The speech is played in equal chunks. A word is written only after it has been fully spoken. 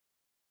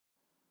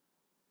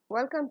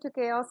Welcome to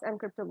Chaos and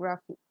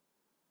Cryptography.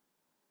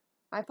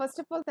 I first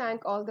of all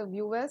thank all the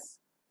viewers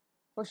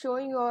for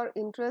showing your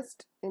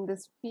interest in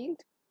this field.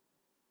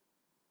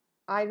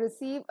 I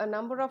receive a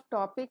number of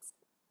topics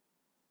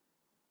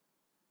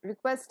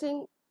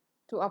requesting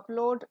to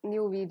upload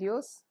new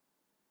videos,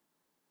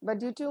 but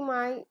due to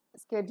my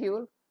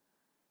schedule,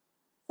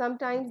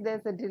 sometimes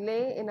there's a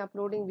delay in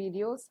uploading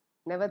videos.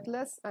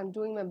 Nevertheless, I'm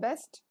doing my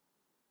best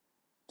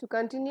to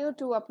continue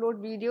to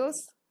upload videos.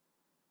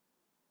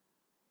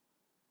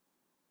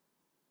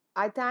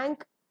 I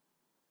thank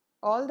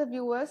all the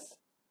viewers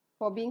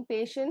for being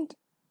patient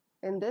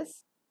in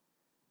this.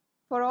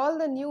 For all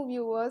the new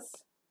viewers,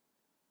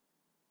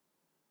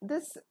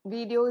 this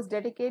video is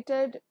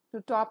dedicated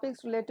to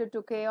topics related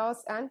to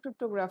chaos and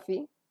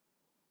cryptography,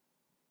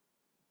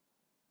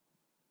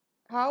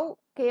 how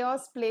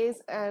chaos plays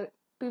a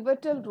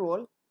pivotal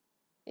role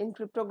in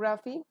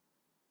cryptography,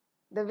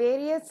 the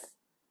various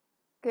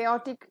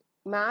chaotic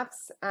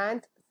maps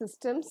and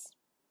systems,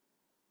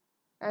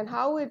 and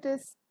how it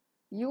is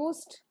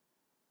used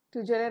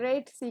to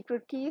generate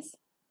secret keys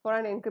for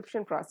an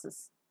encryption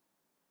process.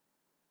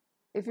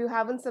 If you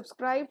haven't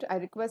subscribed, I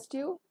request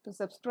you to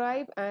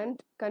subscribe and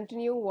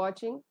continue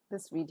watching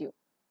this video.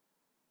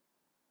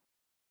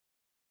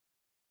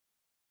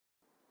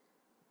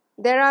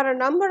 There are a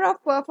number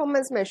of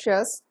performance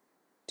measures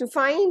to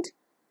find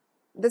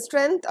the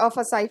strength of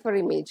a cipher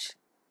image.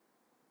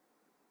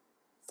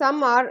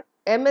 Some are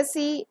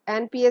MSE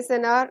and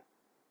PSNR,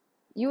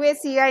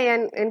 UACI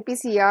and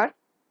NPCR,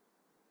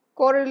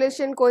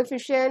 correlation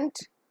coefficient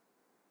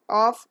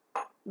of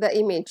the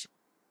image.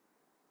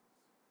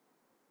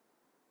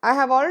 I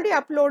have already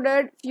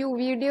uploaded few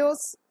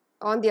videos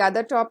on the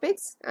other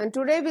topics, and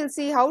today we'll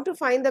see how to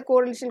find the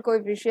correlation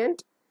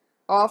coefficient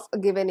of a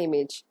given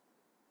image.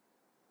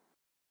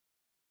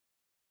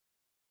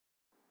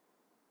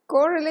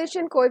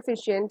 Correlation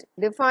coefficient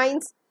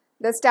defines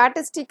the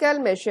statistical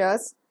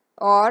measures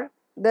or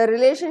the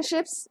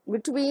relationships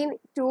between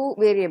two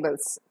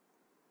variables.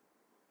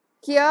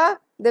 Here,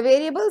 the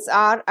variables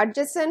are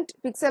adjacent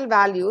pixel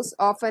values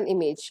of an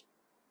image.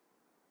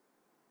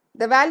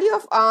 The value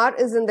of R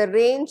is in the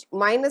range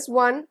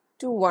 -1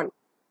 to 1.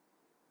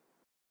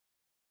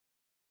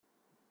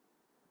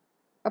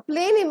 A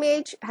plain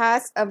image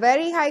has a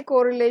very high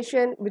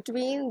correlation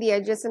between the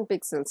adjacent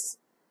pixels.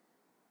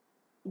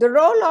 The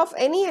role of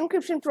any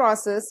encryption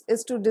process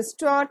is to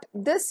distort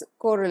this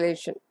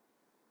correlation,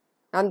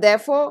 and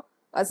therefore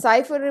a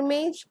cipher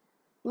image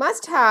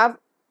must have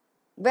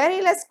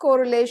very less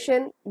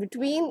correlation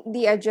between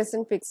the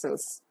adjacent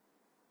pixels.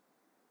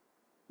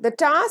 The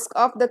task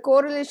of the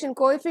correlation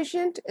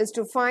coefficient is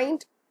to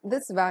find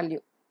this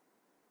value.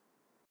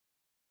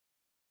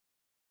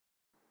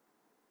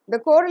 The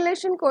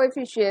correlation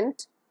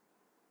coefficient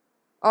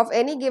of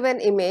any given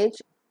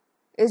image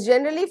is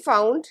generally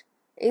found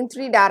in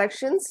three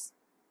directions,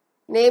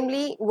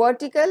 namely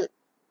vertical,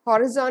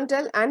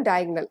 horizontal and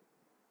diagonal.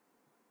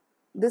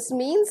 This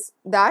means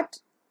that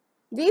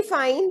we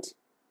find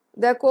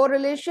the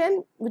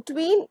correlation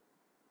between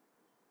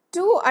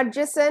two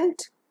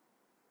adjacent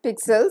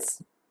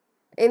pixels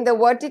in the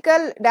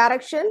vertical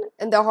direction,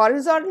 in the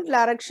horizontal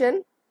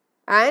direction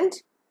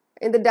and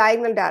in the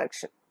diagonal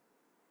direction.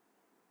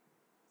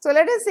 So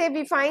let us say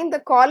we find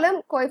the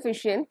column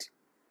coefficient,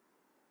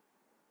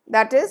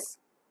 that is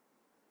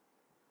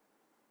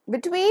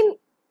between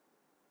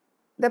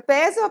the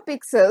pairs of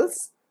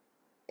pixels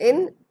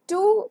in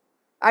two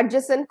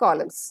adjacent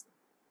columns.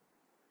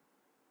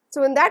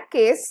 So in that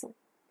case,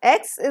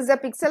 X is a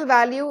pixel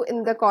value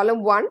in the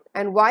column 1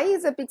 and Y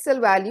is a pixel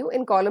value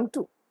in column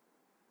 2.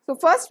 So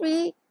first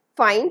we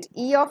find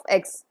E of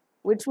X,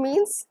 which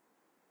means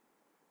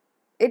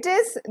it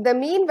is the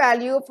mean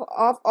value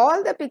of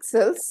all the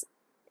pixels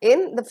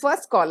in the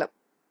first column.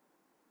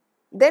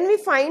 Then we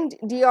find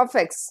D of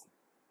X,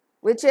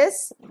 which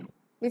is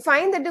we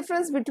find the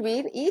difference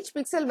between each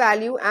pixel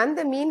value and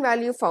the mean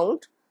value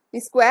found, we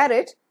square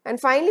it,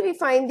 and finally we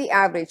find the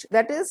average,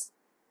 that is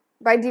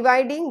by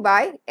dividing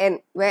by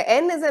n, where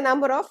n is the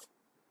number of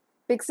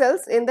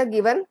pixels in the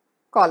given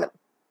column.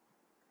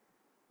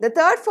 The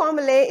third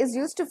formulae is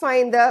used to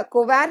find the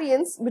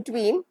covariance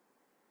between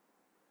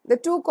the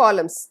two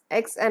columns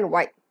X and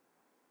Y.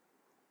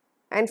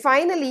 And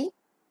finally,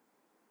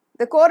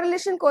 the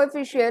correlation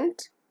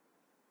coefficient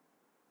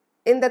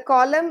in the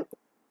column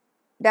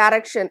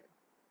direction,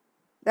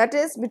 that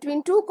is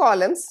between two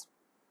columns,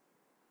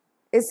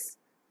 is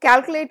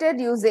calculated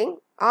using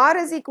R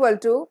is equal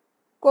to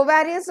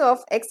covariance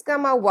of X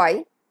comma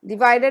Y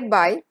divided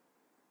by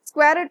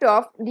square root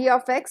of D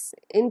of X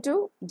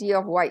into D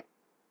of Y.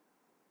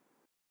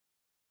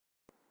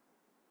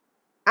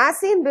 As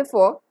seen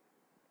before,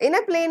 in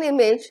a plain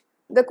image,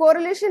 the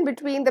correlation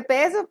between the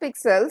pairs of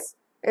pixels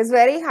is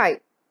very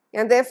high,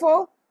 and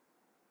therefore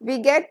we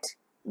get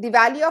the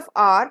value of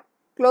R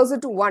closer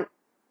to 1.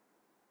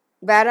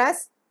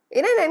 Whereas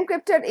in an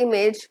encrypted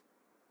image,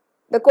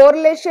 the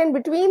correlation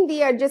between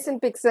the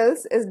adjacent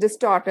pixels is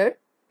distorted,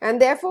 and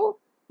therefore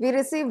we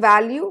receive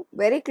value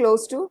very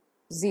close to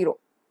 0.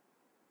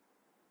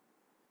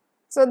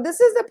 So this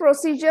is the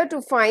procedure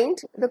to find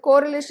the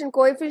correlation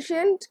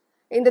coefficient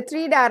in the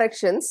three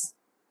directions,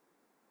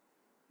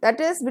 that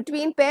is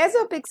between pairs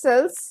of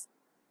pixels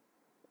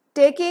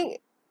taking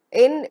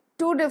in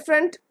two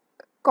different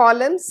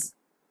columns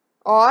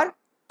or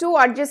two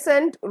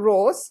adjacent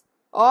rows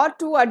or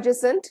two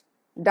adjacent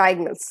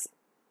diagonals.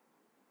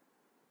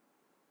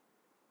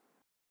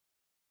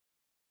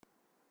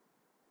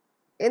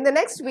 In the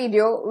next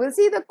video, we will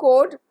see the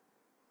code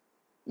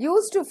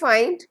used to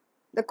find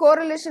the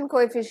correlation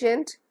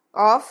coefficient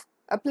of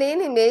a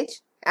plain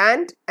image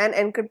and an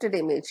encrypted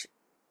image.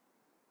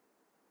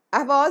 I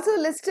have also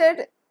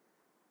listed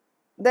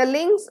the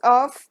links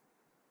of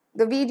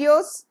the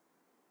videos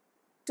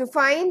to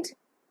find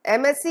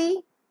MSE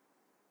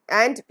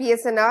and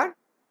PSNR,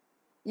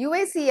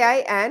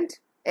 UACI and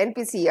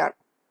NPCR.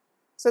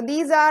 So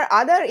these are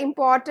other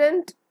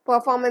important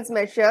performance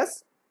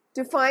measures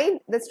to find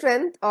the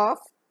strength of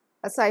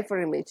a cipher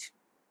image.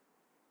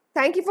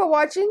 Thank you for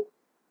watching.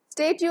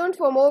 Stay tuned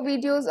for more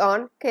videos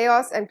on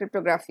chaos and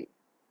cryptography.